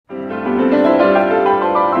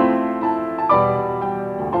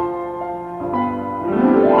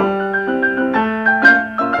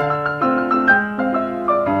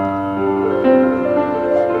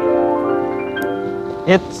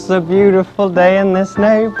It's a beautiful day in this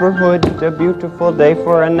neighborhood, a beautiful day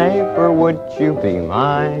for a neighbor. Would you be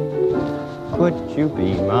mine? Could you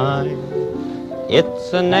be mine?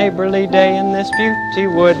 It's a neighborly day in this beauty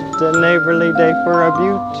wood, a neighborly day for a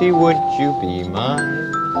beauty. Would you be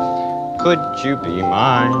mine? Could you be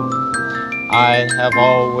mine? I have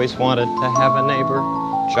always wanted to have a neighbor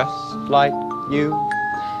just like you.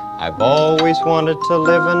 I've always wanted to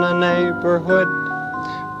live in a neighborhood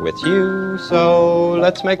with you. So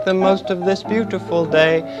let's make the most of this beautiful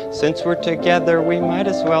day. Since we're together, we might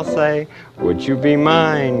as well say, would you be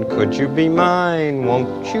mine? Could you be mine?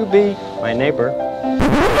 Won't you be my neighbor?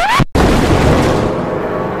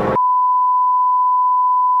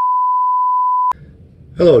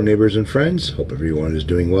 Hello neighbors and friends, hope everyone is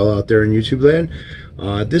doing well out there in YouTube land.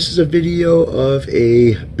 This is a video of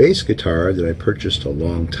a bass guitar that I purchased a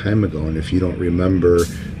long time ago, and if you don't remember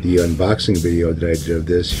the unboxing video that I did of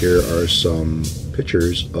this, here are some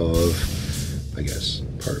pictures of, I guess,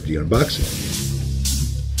 part of the unboxing.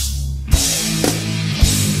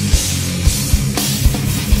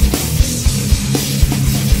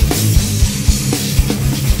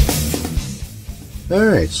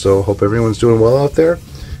 Alright, so hope everyone's doing well out there.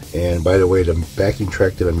 And by the way, the backing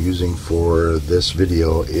track that I'm using for this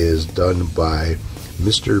video is done by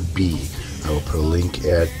Mr. B. I will put a link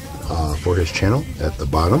for his channel at the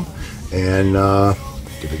bottom, and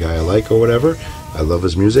give the guy a like or whatever. I love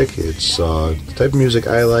his music. It's the type of music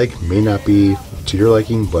I like. May not be to your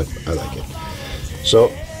liking, but I like it.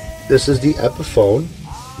 So this is the Epiphone.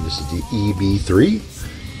 This is the EB3,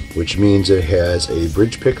 which means it has a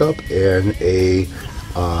bridge pickup and a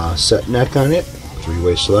set neck on it,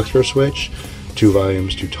 3-way selector switch, 2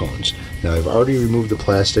 volumes, 2 tones. Now I've already removed the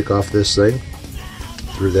plastic off this thing,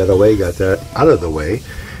 threw that away, got that out of the way,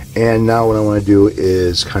 and now what I want to do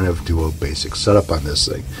is kind of do a basic setup on this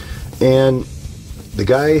thing. And the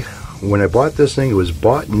guy, when I bought this thing, it was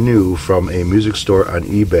bought new from a music store on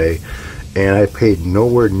eBay, and I paid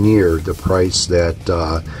nowhere near the price that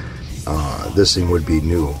this thing would be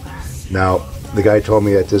new. Now the guy told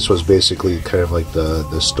me that this was basically kind of like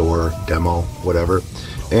the store demo, whatever,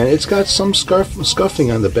 and it's got some scuffing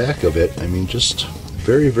on the back of it. I mean, just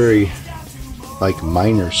very, very like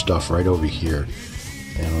minor stuff right over here.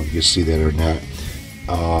 I don't know if you can see that or not.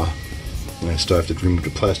 And I still have to remove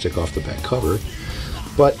the plastic off the back cover,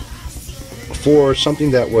 but for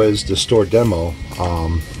something that was the store demo,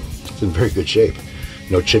 it's in very good shape.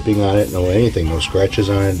 No chipping on it, no anything, no scratches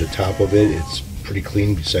on it. The top of it, it's pretty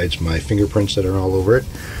clean besides my fingerprints that are all over it.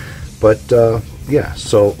 But yeah,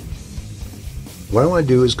 so what I want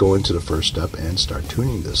to do is go into the first step and start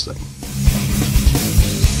tuning this thing.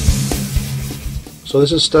 So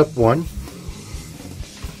this is step 1.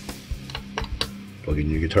 Plugging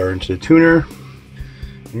your guitar into the tuner,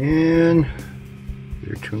 and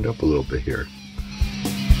you're tuned up a little bit here.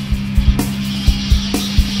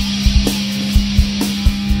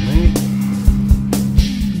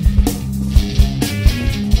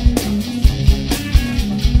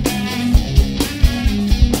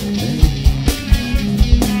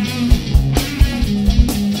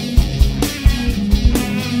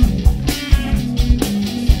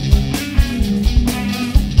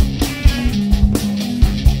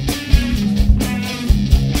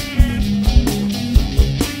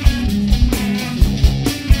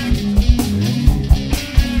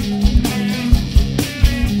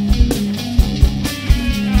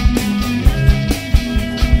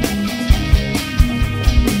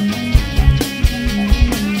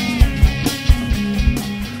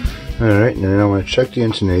 Alright, and then I want to check the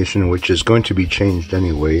intonation, which is going to be changed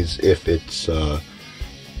anyways. If it's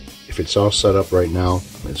all set up right now,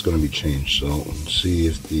 it's going to be changed. So let's see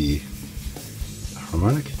if the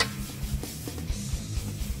harmonic,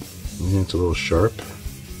 it's a little sharp.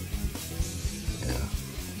 Yeah.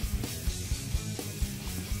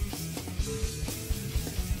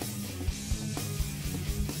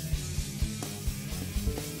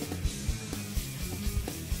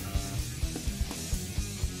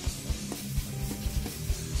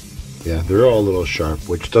 Yeah, they're all a little sharp,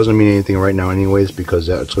 which doesn't mean anything right now anyways, because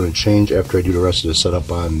that's going to change after I do the rest of the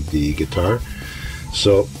setup on the guitar.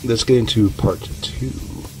 So let's get into part 2.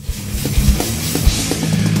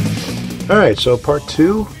 Alright, so part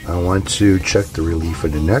 2, I want to check the relief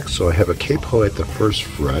of the neck. So I have a capo at the 1st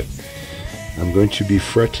fret. I'm going to be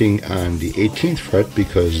fretting on the 18th fret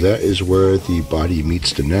because that is where the body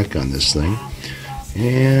meets the neck on this thing.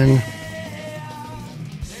 And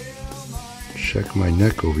check my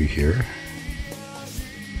neck over here.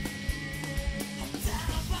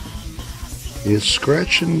 It's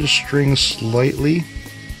scratching the string slightly,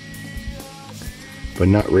 but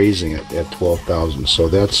not raising it at 12,000. So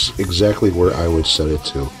that's exactly where I would set it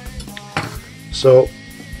to. So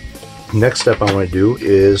next step I want to do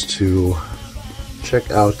is to check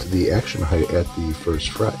out the action height at the first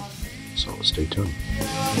fret. So stay tuned.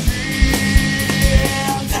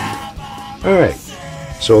 Alright,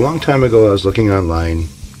 so a long time ago I was looking online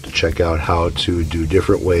to check out how to do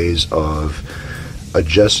different ways of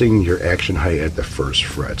adjusting your action height at the first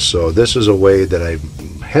fret. So this is a way that I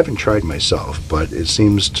haven't tried myself, but it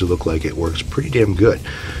seems to look like it works pretty damn good.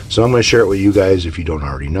 So I'm going to share it with you guys if you don't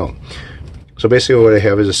already know. So basically what I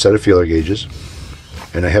have is a set of feeler gauges,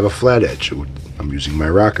 and I have a flat edge. I'm using my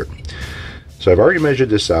rocker. So I've already measured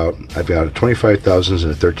this out. I've got a 25 thousandths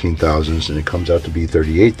and a 13 thousandths, and it comes out to be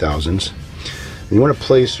 38 thousandths. And you want to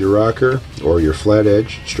place your rocker or your flat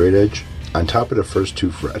edge, straight edge, on top of the first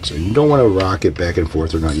two frets. And you don't want to rock it back and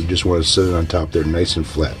forth or not. You just want to sit it on top there nice and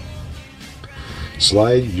flat.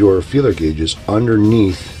 Slide your feeler gauges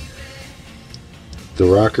underneath the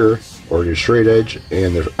rocker or your straight edge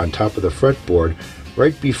and on top of the fretboard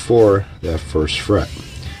right before that first fret.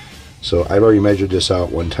 So I've already measured this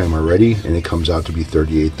out one time already, and it comes out to be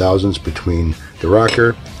 38 thousandths between the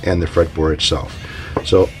rocker and the fretboard itself.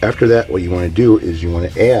 So after that, what you want to do is you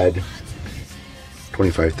want to add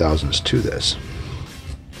 25 thousandths to this.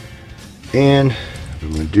 And what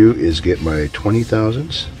I'm going to do is get my 20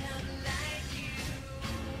 thousandths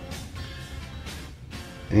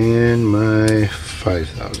and my 5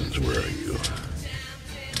 thousandths. Where are you?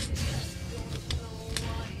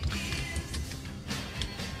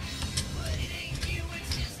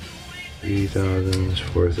 Three thousandths,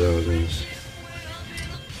 4 thousandths,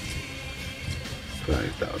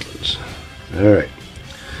 5 thousandths. All right.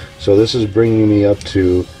 So this is bringing me up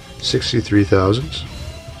to 63 thousandths.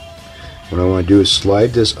 What I want to do is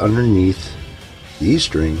slide this underneath the E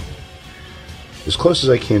string as close as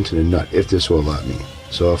I can to the nut, if this will allow me.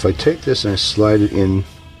 So if I take this and I slide it in,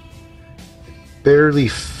 barely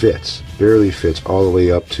fits all the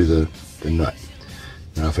way up to the nut.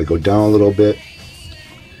 Now if I go down a little bit,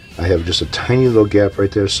 I have just a tiny little gap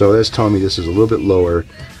right there, so that's telling me this is a little bit lower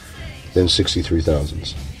than 63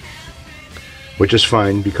 thousandths. Which is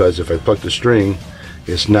fine, because if I pluck the string,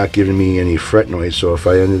 it's not giving me any fret noise. So if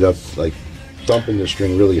I ended up like thumping the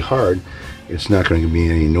string really hard, it's not going to give me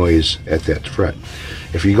any noise at that fret.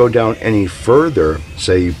 If you go down any further,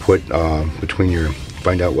 say you put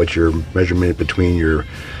find out what your measurement between your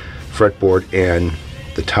fretboard and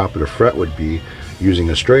the top of the fret would be using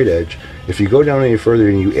a straight edge. If you go down any further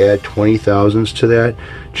and you add 20 thousandths to that,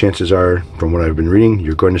 chances are, from what I've been reading,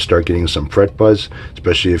 you're going to start getting some fret buzz,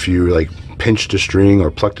 especially if you like pinch the string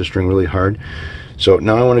or pluck the string really hard. So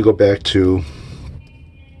now I want to go back to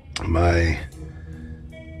my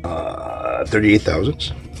 38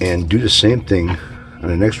 thousandths and do the same thing on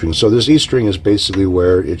the next string. So this E string is basically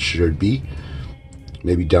where it should be,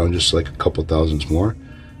 maybe down just like a couple thousandths more.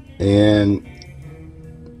 And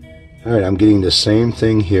all right, I'm getting the same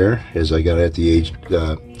thing here as I got at the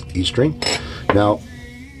E string. Now,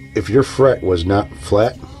 if your fret was not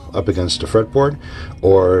flat up against the fretboard,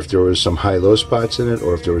 or if there was some high-low spots in it,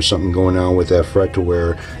 or if there was something going on with that fret to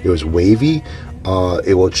where it was wavy,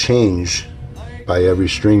 it will change by every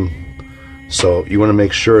string. So you want to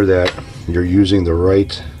make sure that you're using the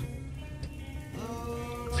right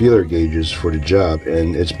feeler gauges for the job,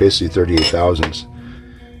 and it's basically 38 thousandths.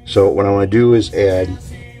 So what I want to do is add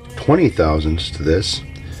 20 thousandths to this,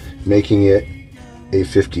 making it a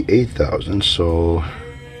 58 thousandths. So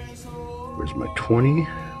where's my 20?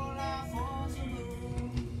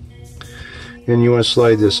 And you want to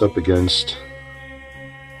slide this up against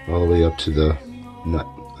all the way up to the nut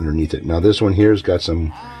underneath it. Now this one here has got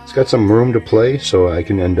some, it's got some room to play, so I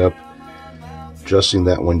can end up adjusting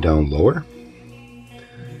that one down lower.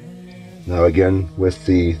 Now again, with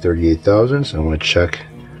the 38 thousandths, I want to check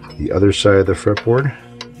the other side of the fretboard.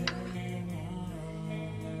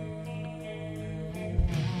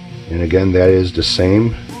 And again, that is the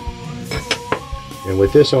same. And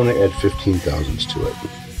with this, I want to add 15 thousandths to it.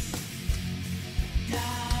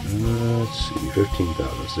 Let's see, 15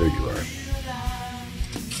 thousandths, there you are.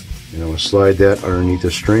 And I'm going to slide that underneath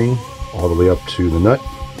the string all the way up to the nut.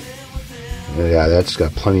 Yeah, that's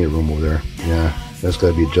got plenty of room over there. Yeah, that's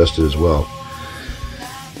got to be adjusted as well.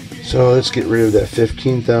 So let's get rid of that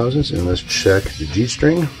 15 thousandths and let's check the G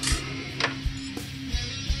string.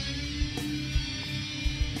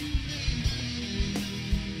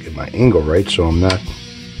 Get my angle right so I'm not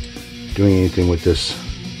doing anything with this.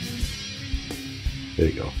 There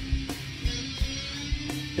you go.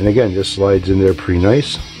 And again, this slides in there pretty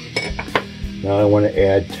nice. Now I want to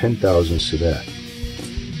add 10 thousandths to that.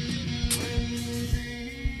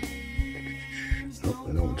 Oh,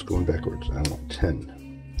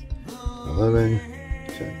 11,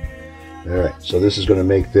 10. Alright, so this is going to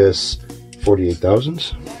make this 48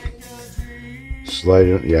 thousandths. Slide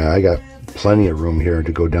it. Yeah, I got plenty of room here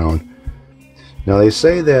to go down. Now they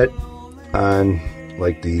say that on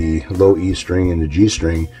like the low E string and the G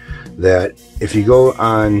string, that if you go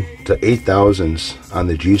on to 8 thousandths on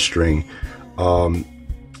the G string,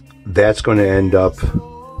 that's going to end up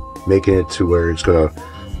making it to where it's going to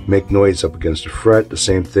make noise up against the fret. The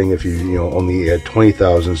same thing if you only add 20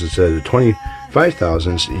 thousandths instead of 25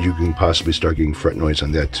 thousandths, you can possibly start getting fret noise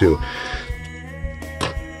on that too.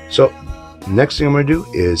 So next thing I'm going to do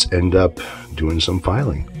is end up doing some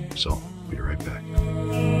filing. So be right back.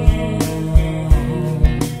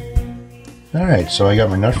 Alright, so I got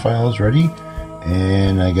my nut files ready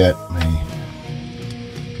and I got my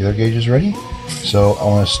feeler gauges ready. So I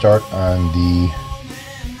want to start on the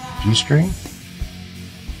G string,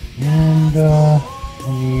 and I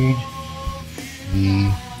need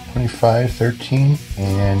the 25, 13,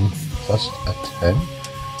 and plus a 10.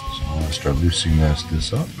 So I'm going to start loosening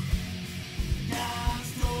this up.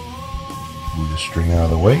 Move the string out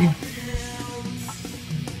of the way.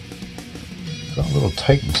 Got a little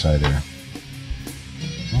tight inside there.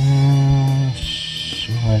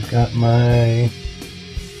 So I've got my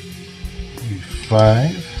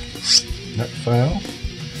 5 nut file.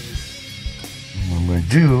 And what I'm going to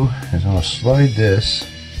do is I'm going to slide this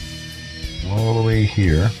all the way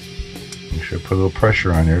here. Make sure I put a little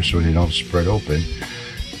pressure on there so they don't spread open.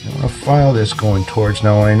 I'm going to file this going towards.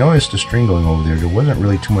 Now, when I noticed the string going over there, there wasn't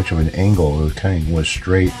really too much of an angle. It kind of was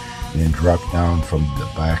straight and then dropped down from the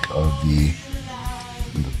back of the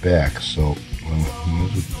back. So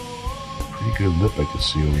there's a pretty good lip I can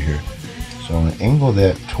see over here. So I'm going to angle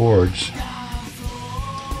that towards.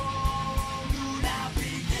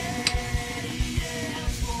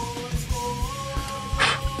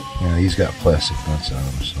 Yeah, he's got plastic nuts on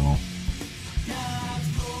him, so.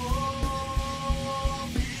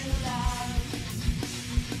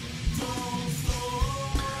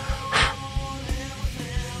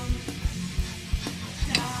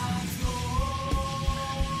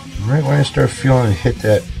 Right when I start feeling it hit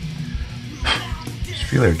that these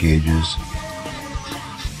feeler gauges,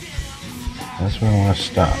 that's when I want to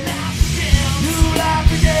stop.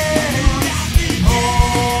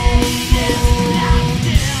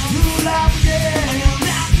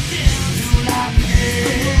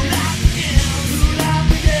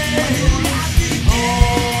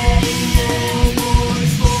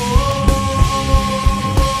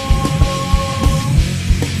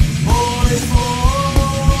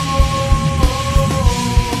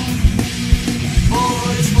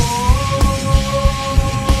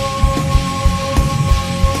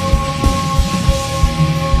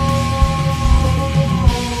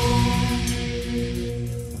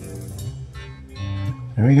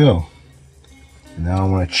 There we go. And now I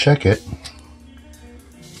want to check it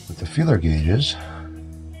with the feeler gauges.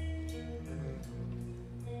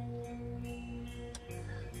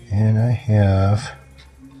 And I have,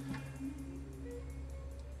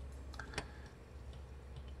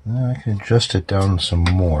 now I can adjust it down some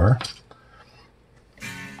more.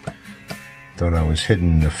 Thought I was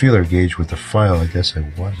hitting the feeler gauge with the file. I guess I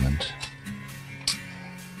wasn't. So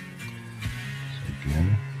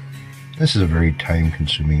again, this is a very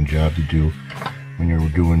time-consuming job to do when you're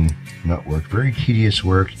doing nut work. Very tedious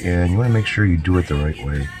work, and you want to make sure you do it the right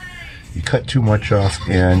way. You cut too much off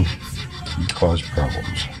and you cause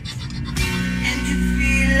problems. And you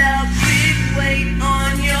feel a big weight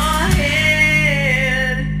on your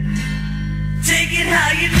head. Take it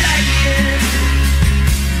how you like it.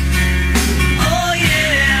 Oh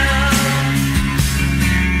yeah.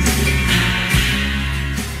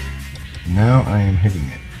 Now I am hitting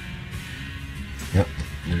it. Yep,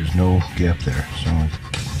 there's no gap there. So I'm going to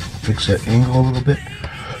fix that angle a little bit.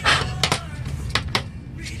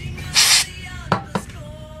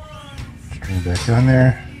 String back on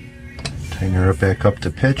there. Tighten her back up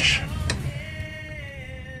to pitch.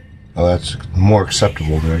 Oh, that's more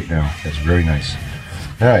acceptable right now. That's very nice.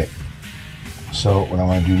 Alright, so what I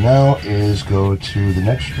want to do now is go to the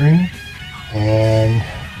next string and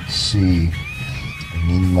let's see. I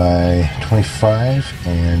need my 25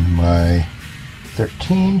 and my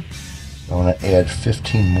 13. I want to add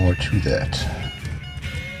 15 more to that.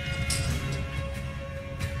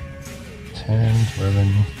 10,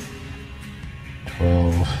 11,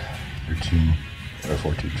 12, 13, or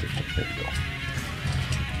 14, 15. There we go.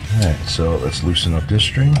 Alright, so let's loosen up this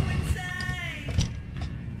string.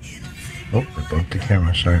 Oh, I bumped the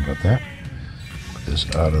camera. Sorry about that. Put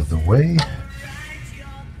this out of the way.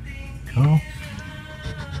 Go.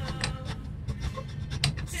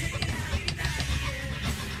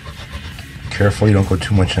 Careful you don't go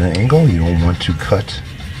too much at an angle. You don't want to cut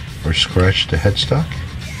or scratch the headstock.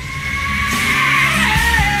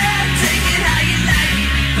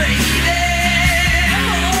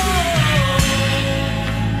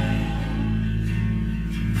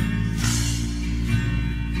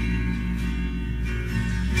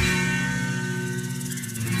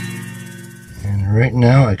 And right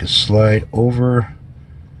now I can slide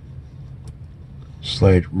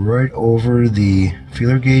right over the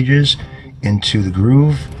feeler gauges into the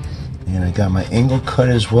groove, and I got my angle cut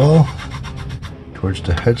as well towards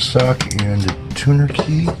the headstock and the tuner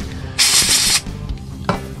key.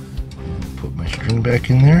 Put my string back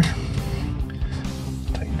in there,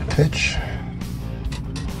 tighten the pitch.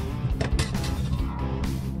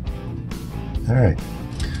 Alright,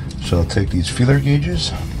 so I'll take these feeler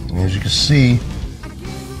gauges, and as you can see,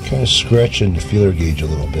 kind of scratching the feeler gauge a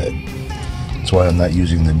little bit. That's why I'm not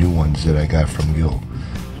using the new ones that I got from Gil.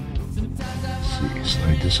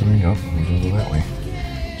 Slide this in there. Nope, I'm gonna go that way.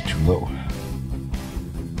 It's too low.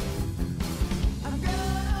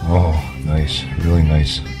 Oh, nice. Really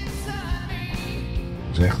nice.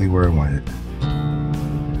 Exactly where I want it.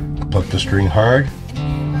 Pluck the string hard.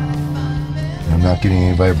 And I'm not getting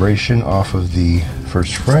any vibration off of the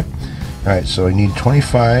first fret. Alright, so I need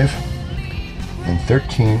 25 and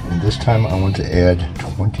 13, and this time I want to add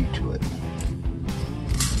 20 to it.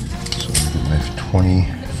 So I'm going to get my 20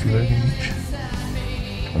 feeler gauge.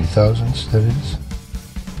 20 thousandths, that is.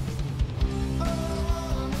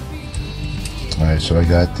 Alright, so I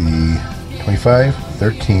got the 25,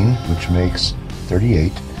 13, which makes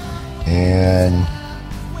 38, and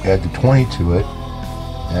add the 20 to it.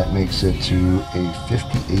 That makes it to a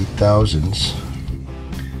 58 thousandths.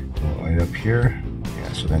 Right up here.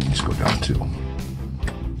 Yeah, so that needs to go down too.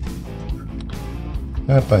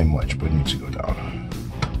 Not by much, but it needs to go down.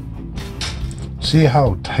 See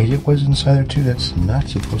how tight it was inside there too? That's not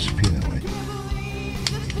supposed to be that way.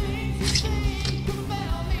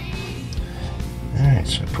 Alright,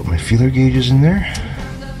 so I put my feeler gauges in there.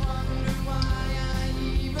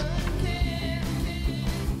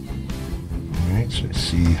 Alright, so I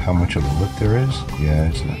see how much of a lip there is. Yeah,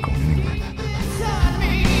 it's not going anywhere.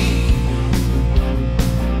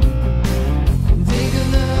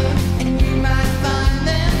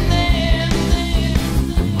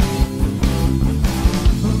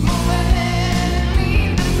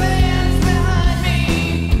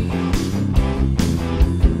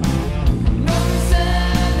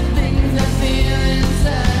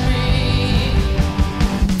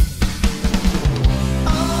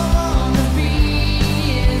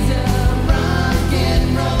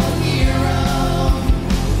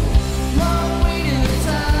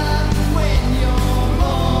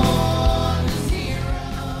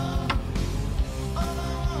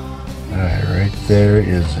 There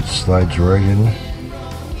is, it slides right in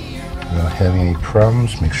without having any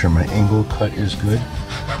problems. Make sure my angle cut is good.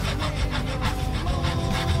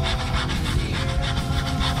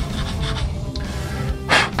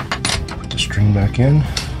 Put the string back in.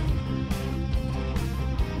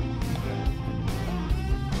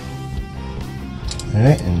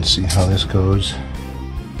 Alright, and see how this goes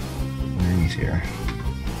underneath here.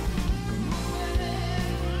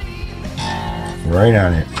 Right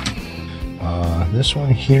on it. This one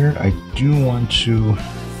here, I do want to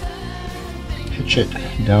pitch it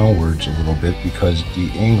downwards a little bit because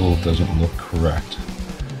the angle doesn't look correct.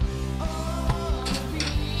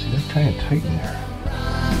 See, that's kind of tight in there.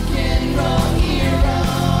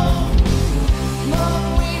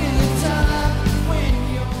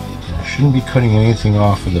 I shouldn't be cutting anything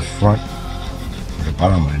off of the front or the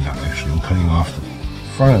bottom of the nut. Actually, I'm cutting off the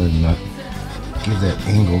front of the nut. Give that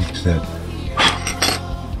angle to that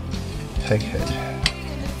peg head.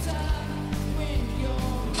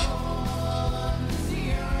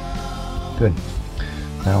 Good.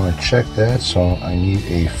 Now I want to check that, so I need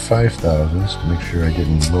a 5 thousandths to make sure I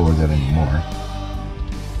didn't lower that anymore.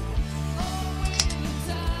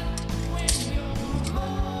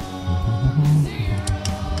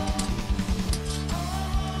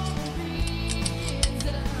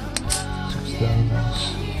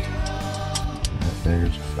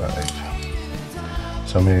 There's a 5.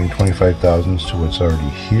 So I'm adding 25 thousandths to what's already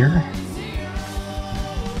here.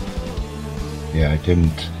 Yeah, I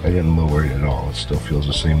didn't lower it at all. It still feels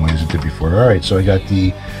the same way as it did before. Alright, so I got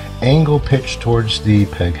the angle pitched towards the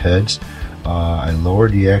peg heads. I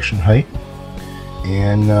lowered the action height,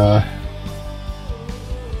 and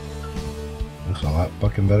looks a lot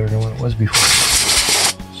fucking better than what it was before.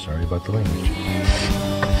 Sorry about the language.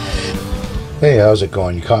 Hey, how's it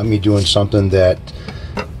going? You caught me doing something that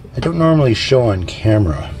I don't normally show on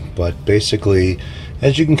camera, but basically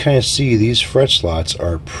As you can kind of see, these fret slots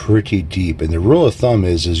are pretty deep, and the rule of thumb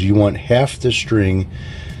is you want half the string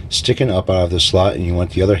sticking up out of the slot, and you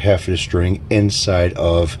want the other half of the string inside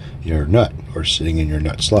of your nut, or sitting in your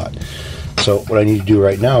nut slot. So what I need to do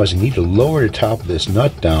right now is I need to lower the top of this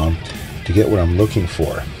nut down to get what I'm looking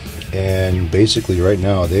for. And basically right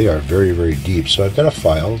now they are very, very deep. So I've got a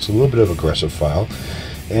file. It's a little bit of aggressive file.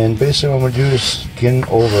 And basically what I'm going to do is skin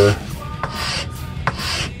over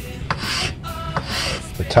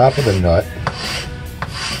the top of the nut,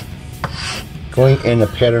 going in a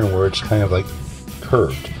pattern where it's kind of like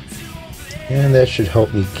curved. And that should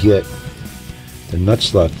help me get the nut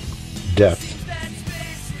slot depth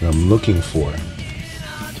that I'm looking for,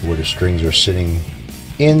 to where the strings are sitting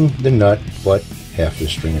in the nut, but half the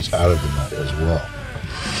string is out of the nut as well.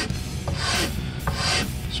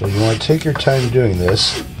 So you want to take your time doing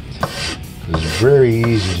this. It's very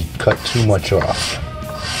easy to cut too much off.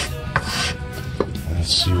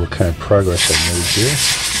 Let's see what kind of progress I made here.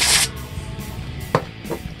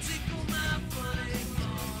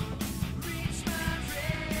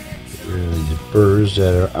 Get rid of the burrs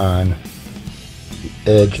that are on the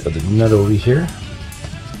edge of the nut over here.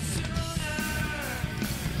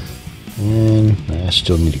 And I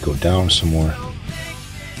still need to go down some more.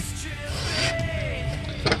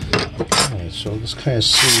 Alright, so let's kind of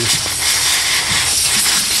see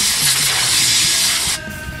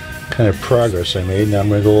what kind of progress I made. Now I'm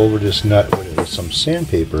going to go over this nut with some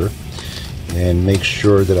sandpaper and make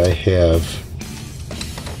sure that I have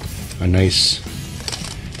a nice,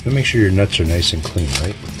 make sure your nuts are nice and clean,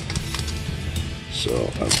 right?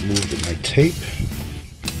 So I've moved my tape.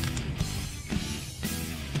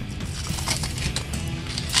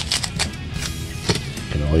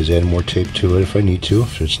 Always add more tape to it if I need to,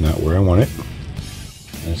 if it's not where I want it.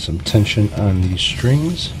 Add some tension on these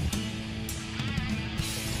strings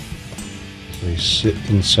so they sit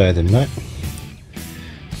inside the nut.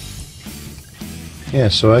 Yeah,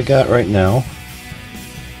 so I got right now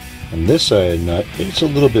on this side of the nut, it's a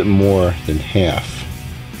little bit more than half.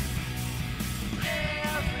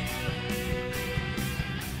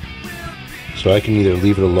 So I can either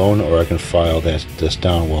leave it alone or I can file this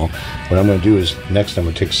down. Well, what I'm going to do is next I'm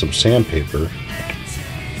going to take some sandpaper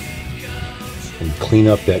and clean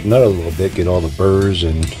up that nut a little bit, get all the burrs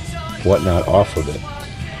and whatnot off of it.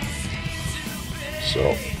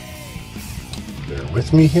 So bear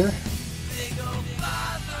with me here.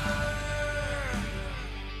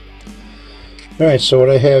 Alright, so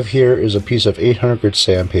what I have here is a piece of 800 grit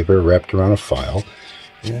sandpaper wrapped around a file.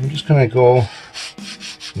 And I'm just going to go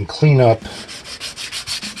and clean up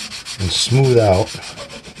and smooth out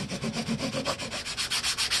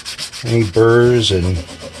any burrs and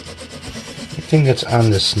anything that's on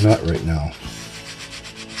this nut right now.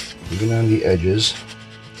 Even on the edges.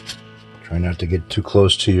 Try not to get too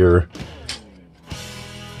close to your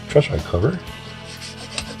truss rod cover.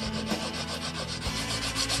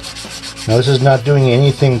 Now this is not doing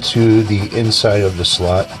anything to the inside of the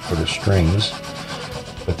slot for the strings,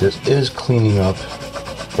 but this is cleaning up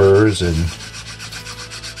burrs and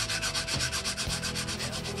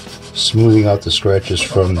smoothing out the scratches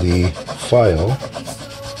from the file.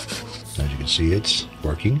 As you can see, it's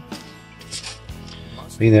working.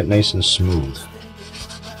 Making that nice and smooth.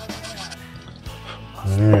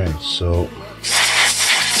 Alright, so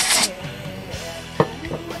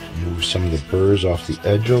move some of the burrs off the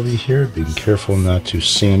edge over here, being careful not to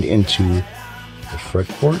sand into the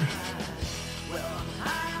fretboard.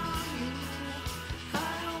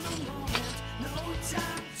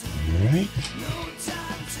 Alright.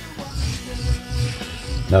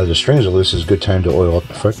 Now that the strings are loose, it's a good time to oil up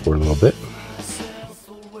the fretboard a little bit.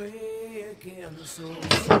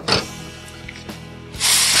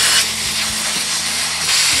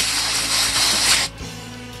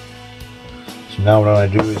 So now what I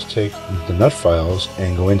want to do is take the nut files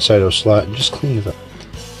and go inside the slot and just clean it up.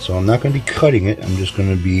 So I'm not going to be cutting it, I'm just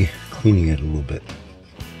going to be cleaning it a little bit.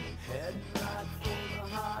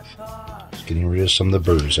 Just getting rid of some of the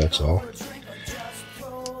burrs, that's all.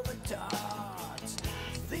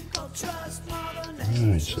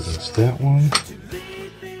 Alright, so that's that one.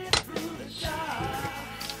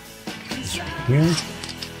 This one here.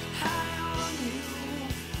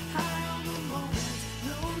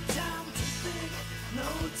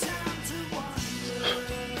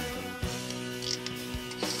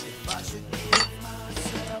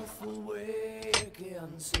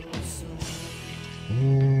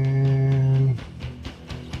 And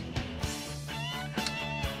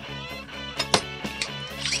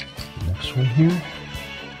next one here.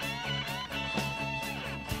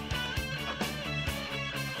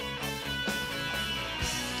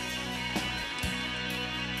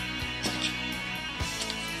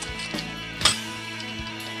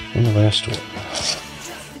 And the last one.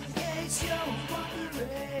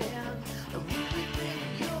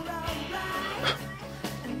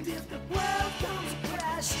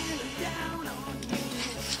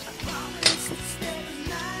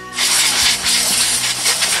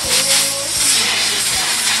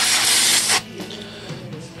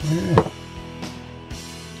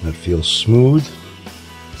 That feels smooth,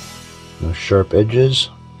 no sharp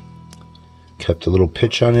edges. Kept a little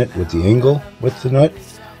pitch on it with the angle with the nut,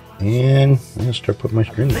 and I'm gonna start putting my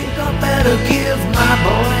strings in. Think I better give my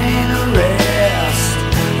brain a rest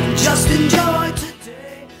and just enjoy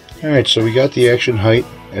today. Alright, so we got the action height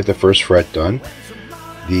at the first fret done.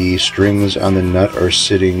 The strings on the nut are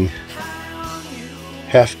sitting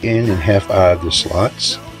half in and half out of the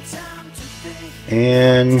slots.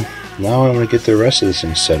 And now I'm going to get the rest of this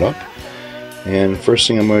thing set up. And first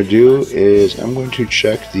thing I'm going to do is I'm going to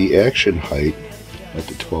check the action height at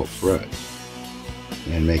the 12th fret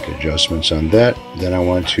and make adjustments on that. Then I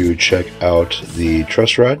want to check out the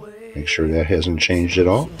truss rod, make sure that hasn't changed at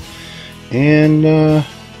all, and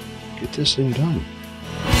get this thing done.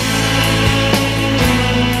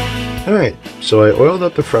 Alright, so I oiled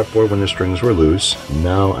up the fretboard when the strings were loose.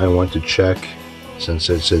 Now I want to check, since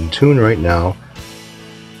it's in tune right now,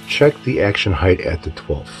 check the action height at the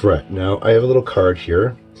 12th fret. Now I have a little card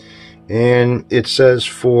here, and it says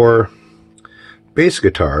for bass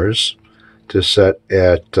guitars to set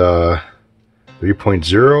at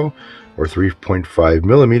 3.0 or 3.5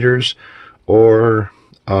 millimeters, or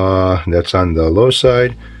that's on the low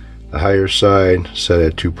side. The higher side set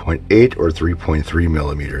at 2.8 or 3.3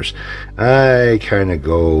 millimeters. I kind of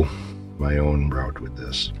go my own route with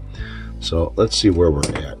this. So let's see where we're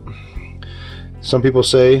at. Some people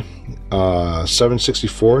say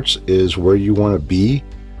 7/64 is where you want to be,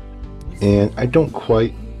 and I don't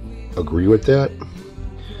quite agree with that.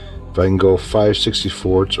 If I can go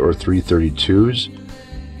 5/64 or 3/32s,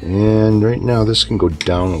 and right now this can go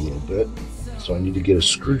down a little bit, so I need to get a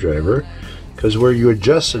screwdriver, because where you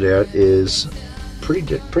adjust it at is pretty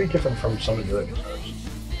different from some of the other guitars.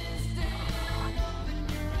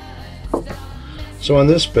 So on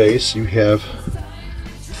this bass you have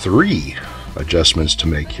 3 adjustments to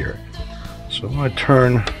make here. So I'm going to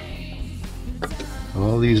turn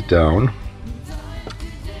all these down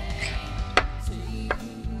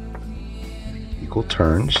equal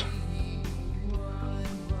turns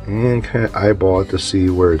and kind of eyeball it to see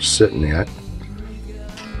where it's sitting at.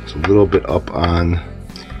 It's a little bit up on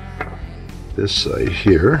this side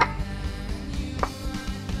here.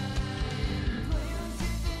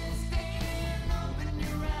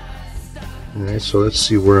 Alright, so let's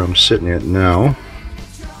see where I'm sitting at now.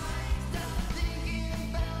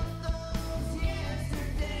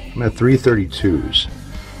 I'm at 3/32s.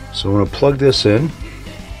 So I'm going to plug this in,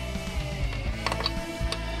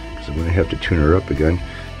 because I'm going to have to tune her up again.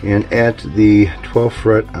 And at the 12th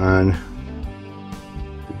fret on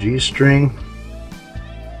the G string,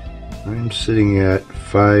 I'm sitting at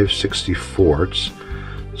 5/64.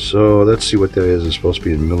 So let's see what that is. It's supposed to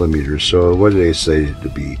be in millimeters. So what did they say it to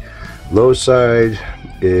be? Low side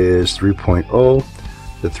is 3.0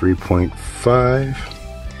 to 3.5,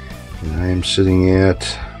 and I am sitting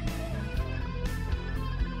at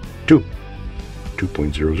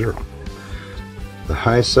 2.00. The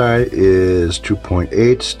high side is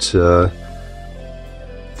 2.8 to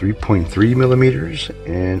 3.3 millimeters,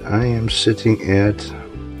 and I am sitting at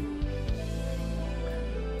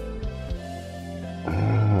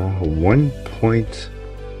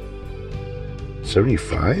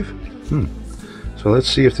 1.75. So let's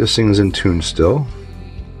see if this thing's in tune still.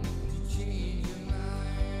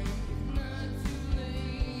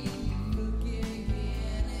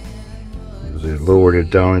 As I lowered it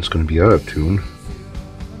down, it's going to be out of tune.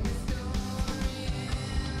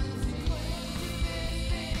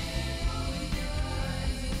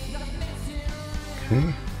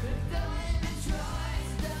 Okay.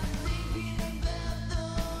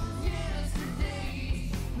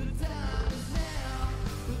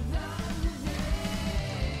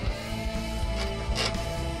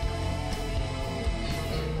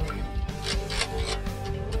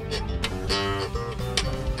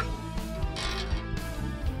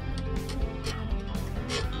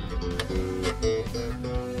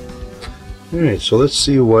 Alright, so let's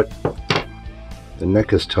see what the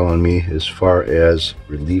neck is telling me as far as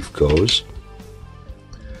relief goes.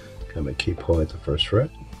 Got my key pull at the first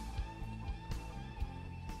fret.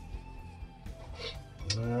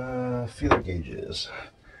 Feeler gauges.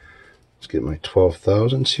 Let's get my 12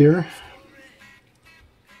 thousandths here.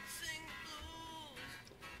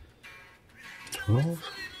 12.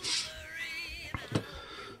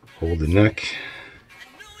 Hold the neck.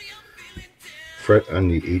 fret on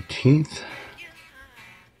the 18th.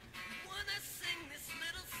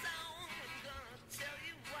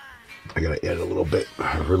 I gotta add a little bit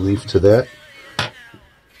of relief to that.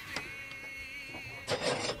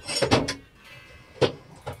 So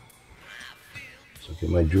get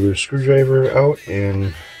my jeweler's screwdriver out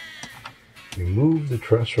and remove the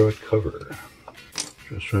truss rod cover.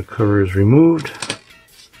 Truss rod cover is removed.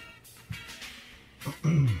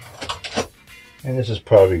 And this is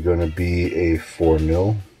probably going to be a 4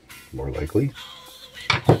 mil, more likely.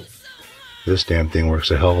 This damn thing works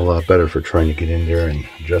a hell of a lot better for trying to get in there and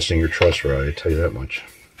adjusting your truss rod, I tell you that much.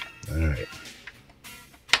 Alright.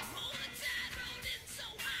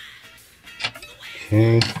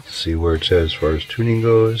 Okay, see where it's at as far as tuning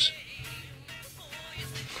goes.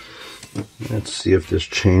 Let's see if this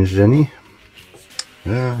changed any.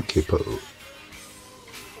 Capo.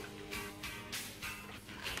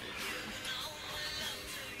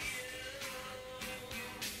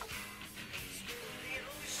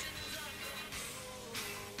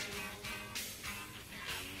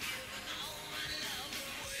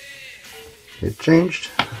 It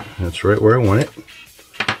changed. That's right where I want it.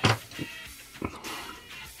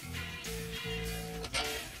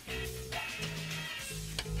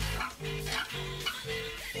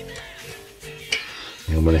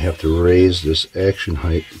 And I'm going to have to raise this action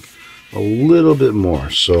height a little bit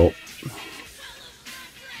more. So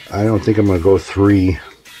I don't think I'm going to go 3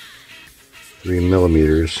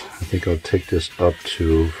 millimeters. I think I'll take this up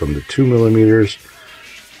to from the 2 millimeters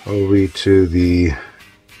all the way to the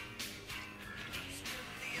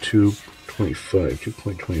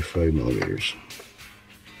 2.25 millimeters.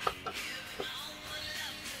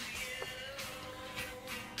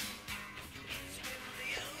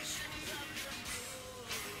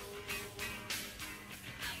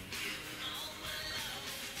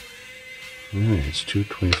 Alright, it's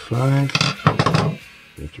 225.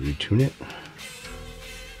 We have to retune it.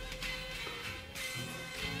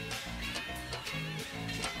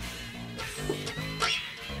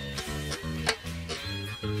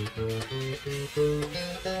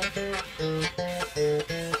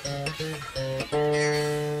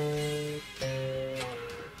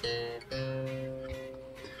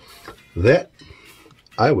 That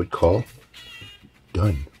I would call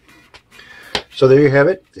done. So there you have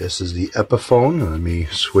it. This is the Epiphone. Let me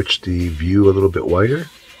switch the view a little bit wider.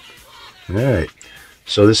 Alright,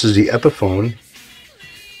 so this is the Epiphone.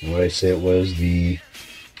 What I say it was the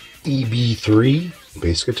EB3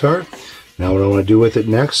 bass guitar. Now what I want to do with it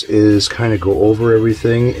next is kind of go over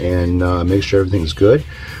everything and make sure everything's good.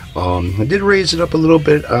 I did raise it up a little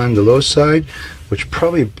bit on the low side, which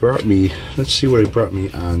probably brought me, let's see what it brought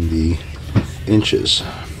me on the inches.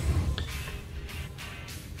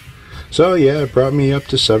 So yeah, it brought me up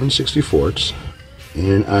to 7/64,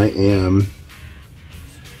 and I am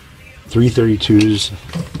 3/32s.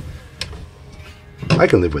 I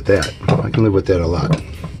can live with that. I can live with that a lot.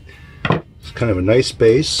 It's kind of a nice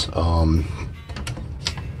bass.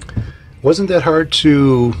 Wasn't that hard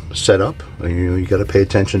to set up. You got to pay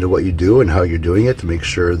attention to what you do and how you're doing it to make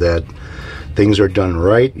sure that things are done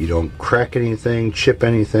right. You don't crack anything, chip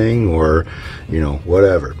anything, or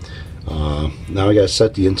whatever. Now I got to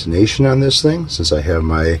set the intonation on this thing since I have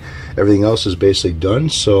everything else is basically done,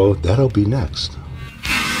 so that'll be next.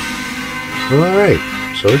 Alright,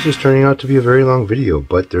 so this is turning out to be a very long video,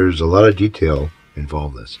 but there's a lot of detail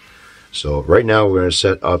involved in this. So right now we're going to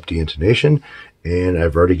set up the intonation, and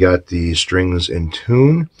I've already got the strings in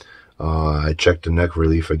tune. I checked the neck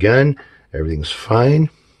relief again. Everything's fine.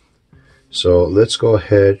 So let's go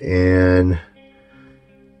ahead and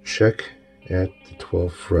check at the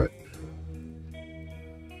 12th fret.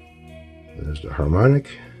 There's the harmonic.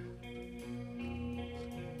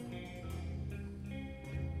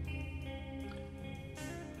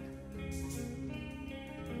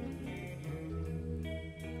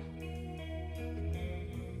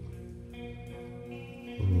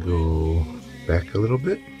 And go back a little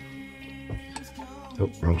bit. Oh,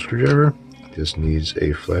 wrong screwdriver. This needs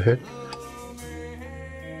a flathead.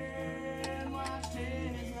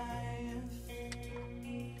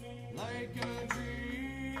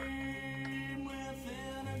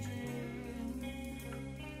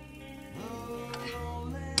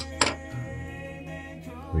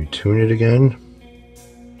 Retune it again.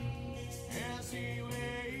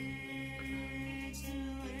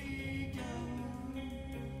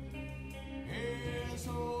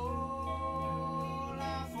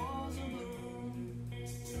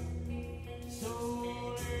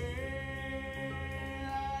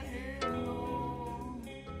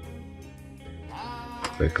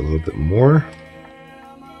 Back a little bit more.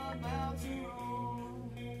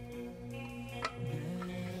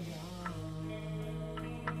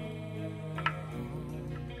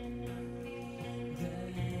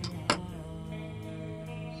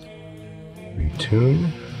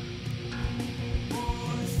 tune.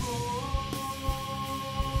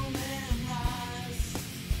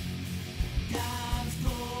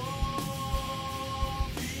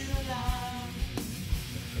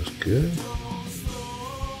 That's good.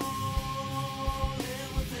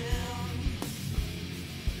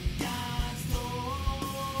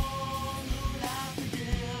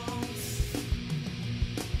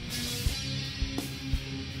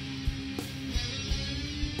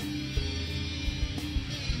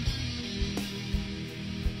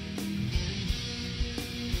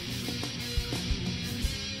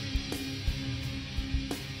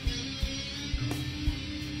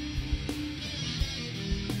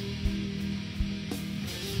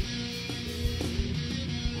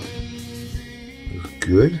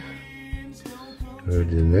 Good. Go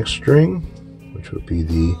to the next string, which would be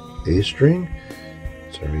the A string.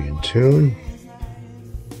 It's already in tune.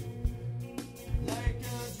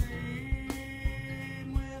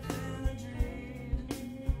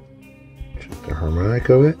 Check the harmonic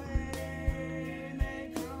of it.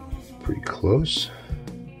 Pretty close.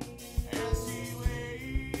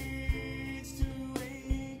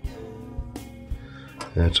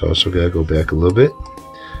 That's also got to go back a little bit.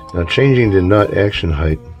 Now changing the nut action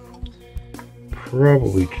height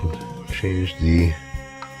probably can change the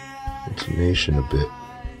intonation a bit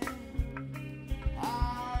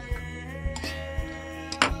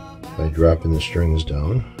by dropping the strings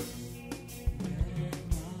down.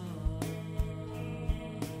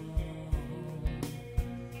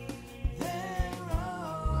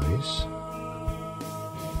 Nice.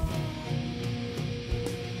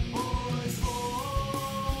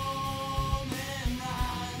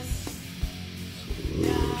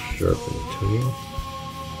 Sharpen the tuning.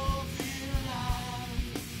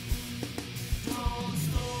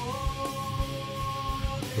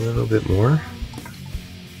 A little bit more.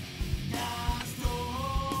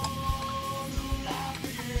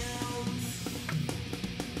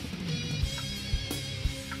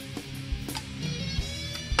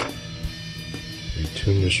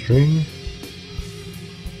 Retune the string,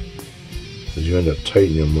 because you end up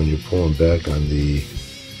tightening them when you pull them back on the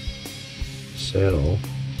saddle.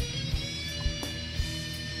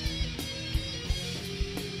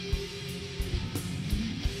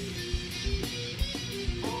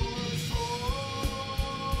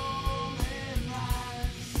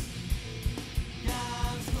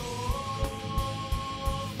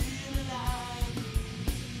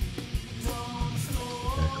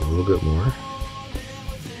 Back a little bit more.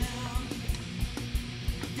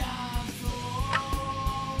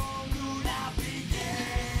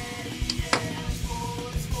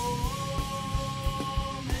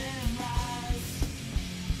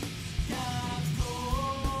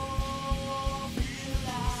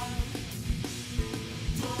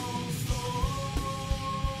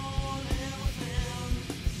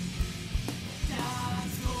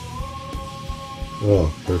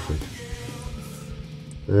 Oh, perfect.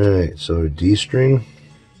 Alright, so D string.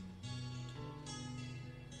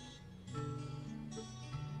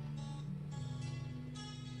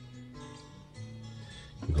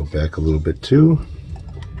 Go back a little bit too.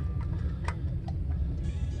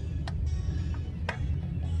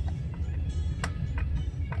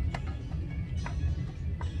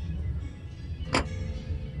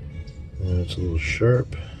 That's a little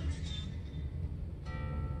sharp.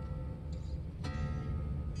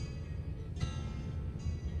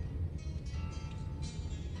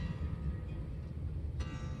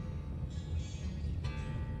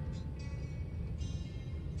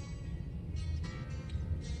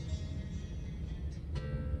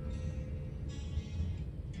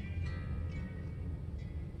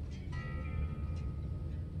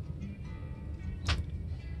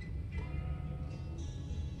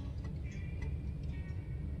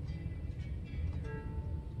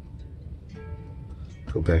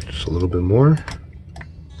 Go back just a little bit more.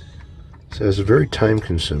 So it's very time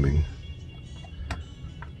consuming.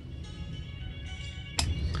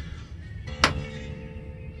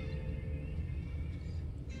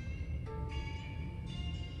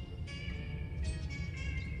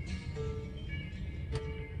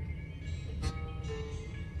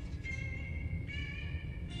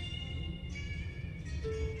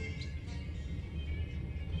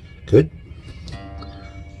 Good.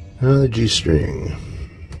 Now the G string.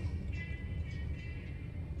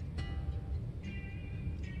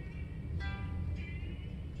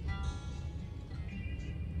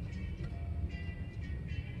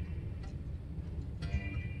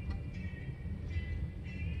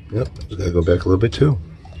 Yep, just gotta go back a little bit too.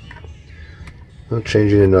 Well,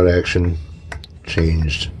 changing the nut action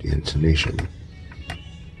changed the intonation.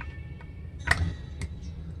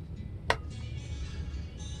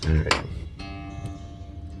 Alright. A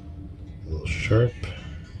little sharp.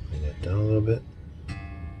 Bring that down a little bit.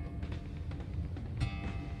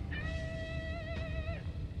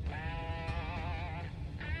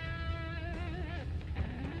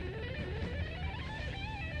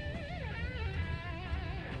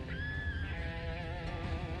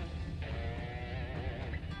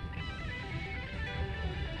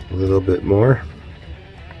 A little bit more.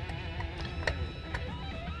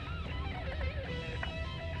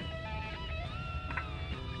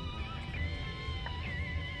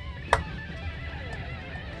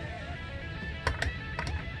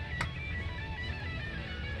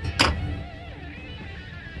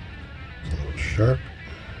 A little sharp.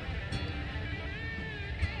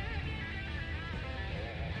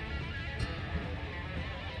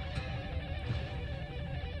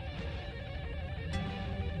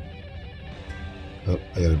 Oh,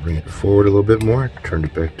 I gotta bring it forward a little bit more. Turned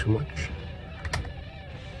it back too much.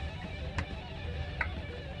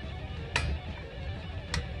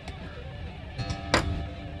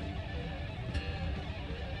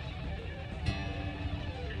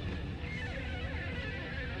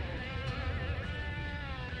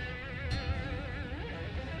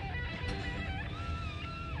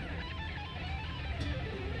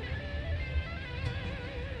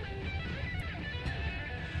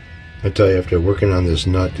 I tell you, after working on this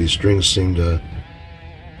nut, these strings seem to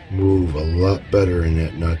move a lot better in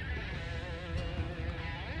that nut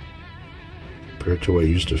compared to what it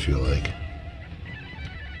used to feel like.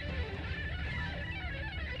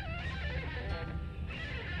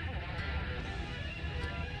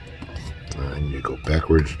 I need to go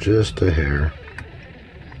backwards just a hair.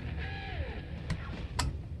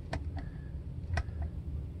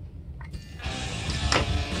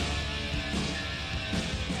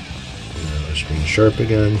 String sharp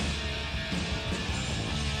again.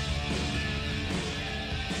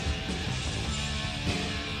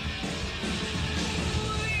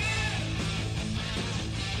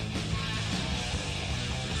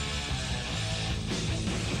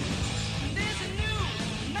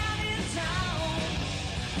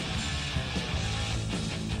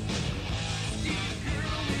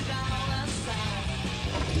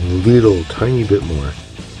 A little tiny bit more.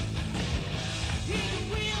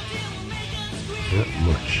 Not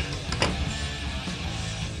much.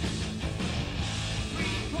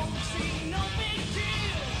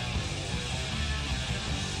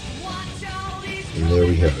 And there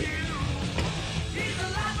we have it.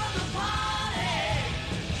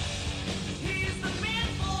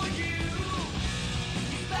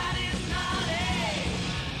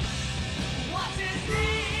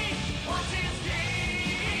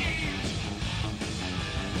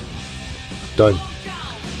 Done.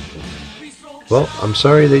 Well, I'm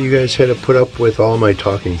sorry that you guys had to put up with all my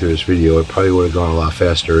talking through this video. It probably would have gone a lot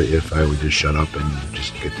faster if I would just shut up and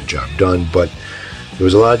just get the job done. But there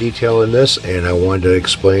was a lot of detail in this, and I wanted to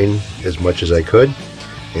explain as much as I could.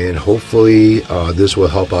 And hopefully this will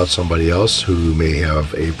help out somebody else who may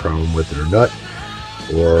have a problem with their nut,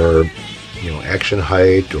 or action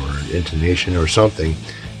height, or intonation, or something.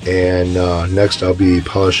 And next I'll be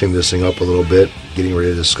polishing this thing up a little bit, getting rid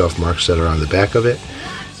of the scuff marks that are on the back of it.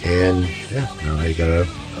 And yeah, now I got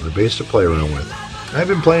another bass to play around with. I've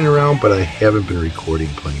been playing around, but I haven't been recording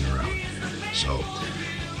playing around. So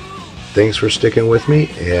thanks for sticking with me,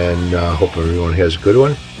 and hope everyone has a good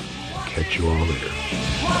one. Catch you all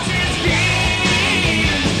later.